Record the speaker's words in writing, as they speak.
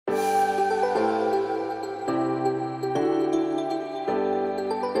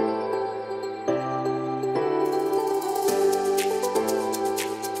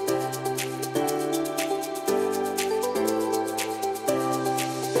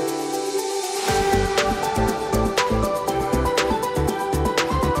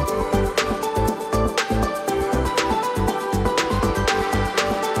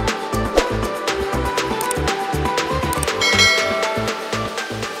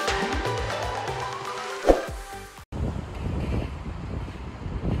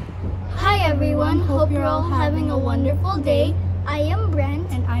Hope you're all having a wonderful day. I am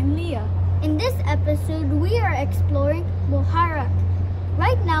Brent. And I'm Leah. In this episode, we are exploring Muharraq.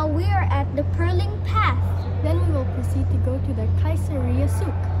 Right now, we are at the Purling Path. Then we will proceed to go to the Qaysariyah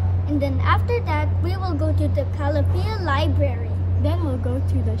Souq. And then after that, we will go to the Khalifiyah Library. Then we'll go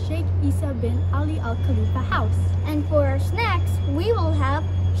to the Sheikh Isa bin Ali Al Khalifa house. And for our snacks, we will have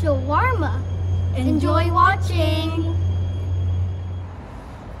shawarma. Enjoy watching!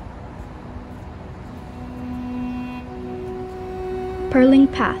 Purling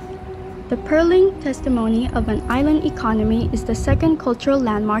Path. The Purling Testimony of an Island Economy is the second cultural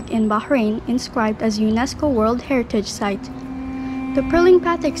landmark in Bahrain inscribed as UNESCO World Heritage Site. The Purling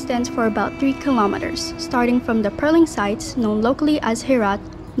Path extends for about 3 kilometers, starting from the Purling sites, known locally as Herat,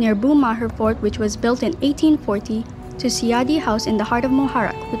 near Bu Maher Fort, which was built in 1840, to Siadi House in the heart of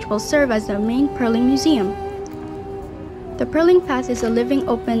Muharraq, which will serve as the main Purling Museum. The Purling Path is a living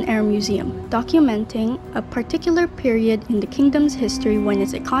open-air museum, documenting a particular period in the kingdom's history when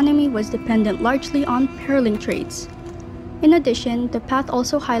its economy was dependent largely on purling trades. In addition, the path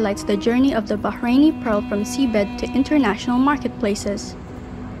also highlights the journey of the Bahraini pearl from seabed to international marketplaces.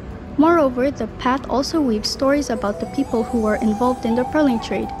 Moreover, the path also weaves stories about the people who were involved in the purling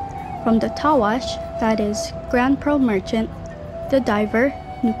trade, from the tawash, that is, grand pearl merchant, the diver,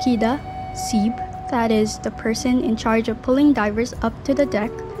 nukida, seeb, that is, the person in charge of pulling divers up to the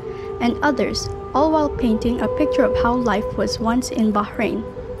deck, and others, all while painting a picture of how life was once in Bahrain.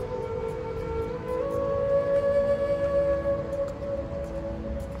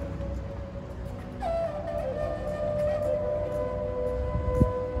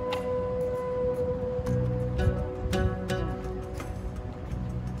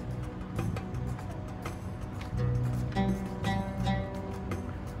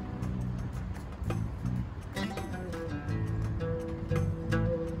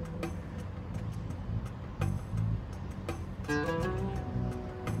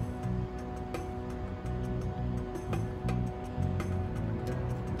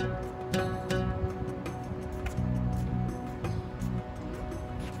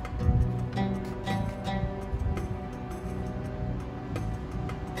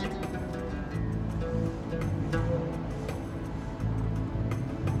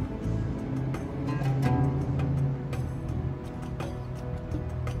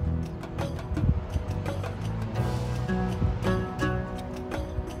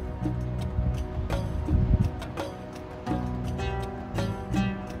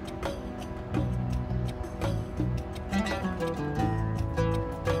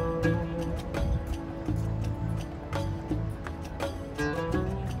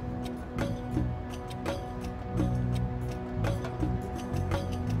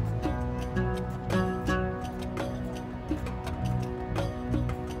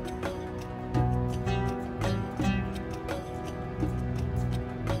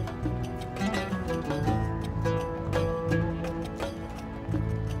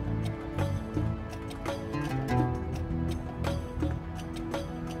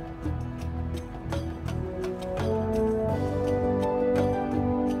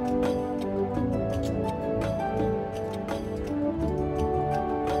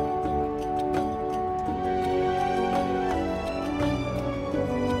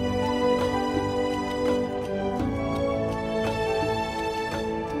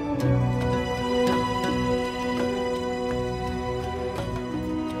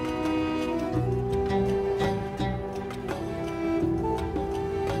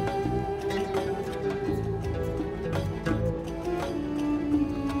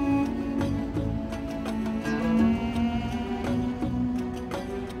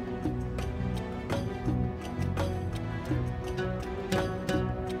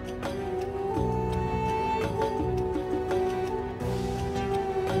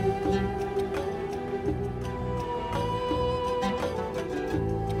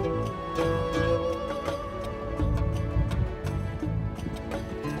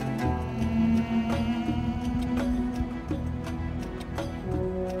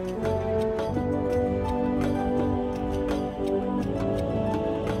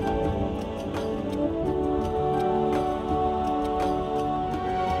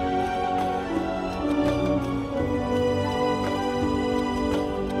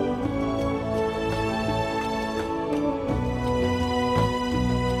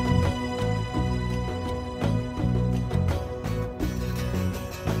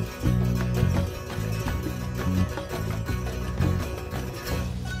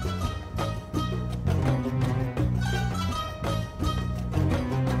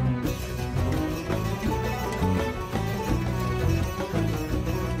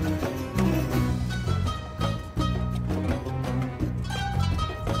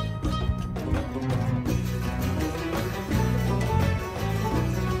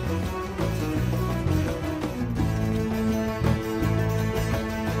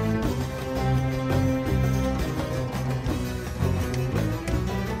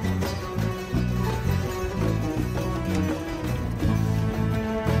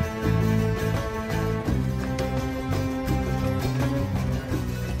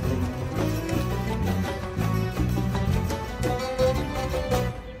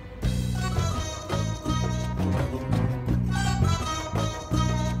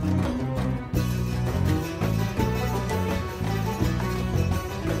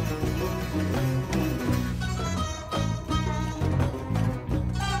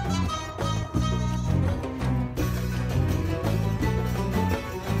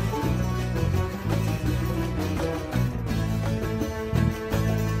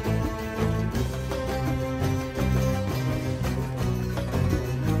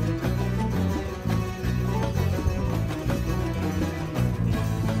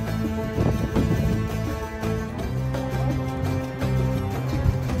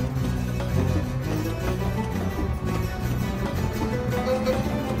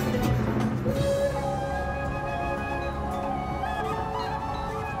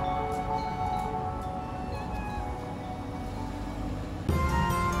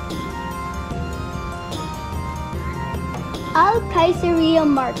 Qaysariyah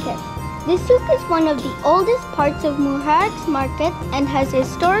Market. This souk is one of the oldest parts of Muharraq's market and has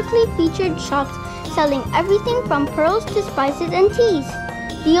historically featured shops selling everything from pearls to spices and teas.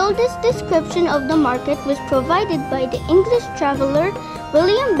 The oldest description of the market was provided by the English traveler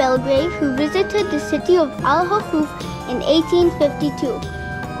William Belgrave, who visited the city of Al-Hafuf in 1852.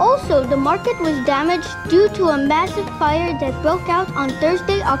 Also, the market was damaged due to a massive fire that broke out on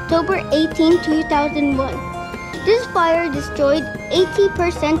Thursday, October 18, 2001. This fire destroyed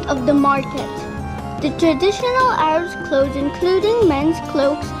 80% of the market. The traditional Arab clothes, including men's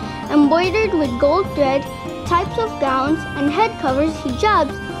cloaks embroidered with gold thread, types of gowns, and head covers,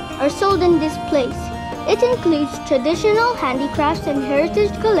 hijabs, are sold in this place. It includes traditional handicrafts and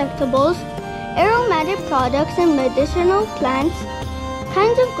heritage collectibles, aromatic products and medicinal plants,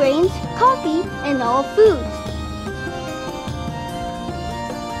 kinds of grains, coffee, and all foods.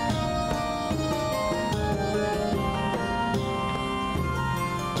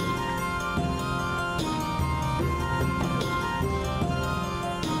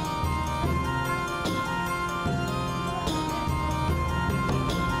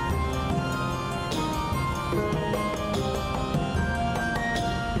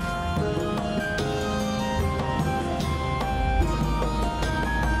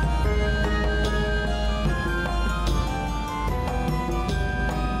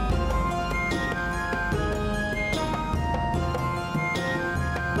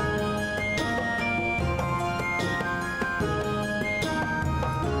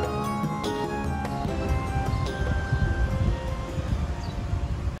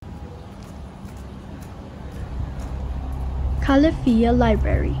 Khalifiyah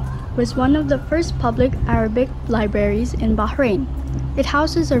Library was one of the first public Arabic libraries in Bahrain. It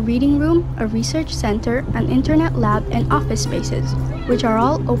houses a reading room, a research center, an internet lab, and office spaces, which are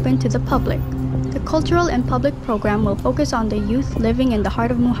all open to the public. The cultural and public program will focus on the youth living in the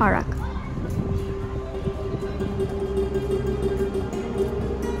heart of Muharraq.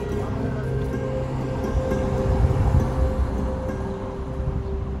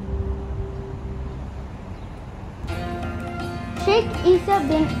 Sheikh Isa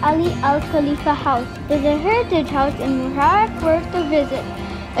bin Ali Al Khalifa House is a heritage house in Muharraq worth a visit.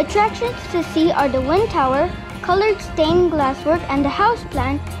 Attractions to see are the wind tower, colored stained glass work, and the house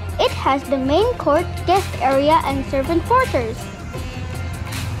plan. It has the main court, guest area, and servant quarters.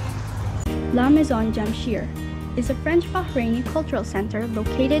 La Maison Jamsheer is a French Bahraini cultural center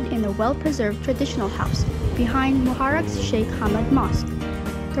located in a well-preserved traditional house behind Muharraq's Sheikh Hamad Mosque.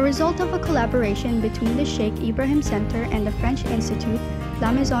 The result of a collaboration between the Sheikh Ibrahim Center and the French Institute,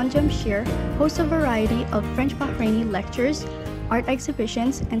 La Maison Jamsheer hosts a variety of French Bahraini lectures, art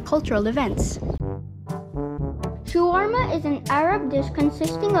exhibitions, and cultural events. Shawarma is an Arab dish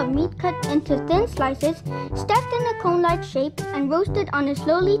consisting of meat cut into thin slices, stacked in a cone-like shape, and roasted on a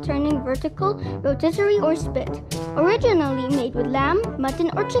slowly turning vertical rotisserie or spit. Originally made with lamb,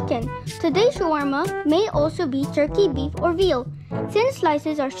 mutton, or chicken, today's shawarma may also be turkey, beef, or veal. Thin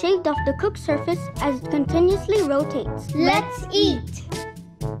slices are shaved off the cooked surface as it continuously rotates. Let's eat!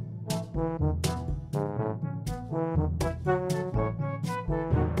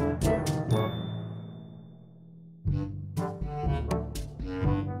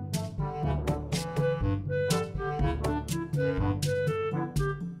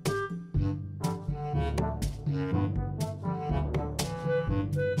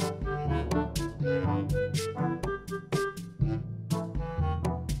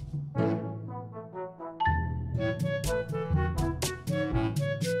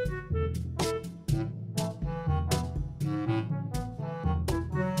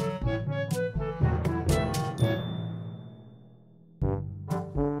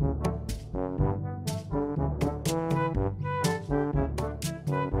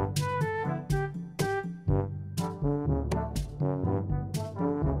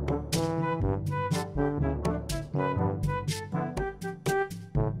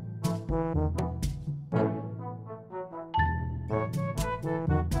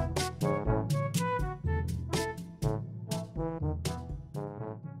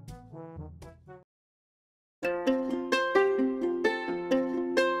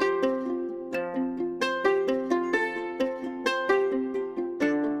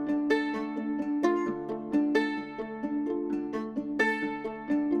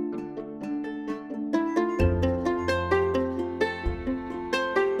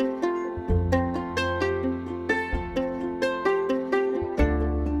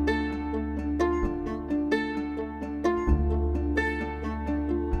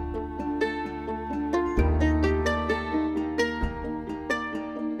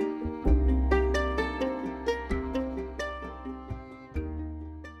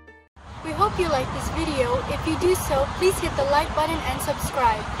 We hope you like this video. If you do so, please hit the like button and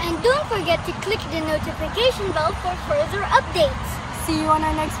subscribe. And don't forget to click the notification bell for further updates. See you on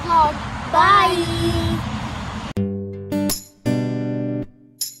our next vlog. Bye!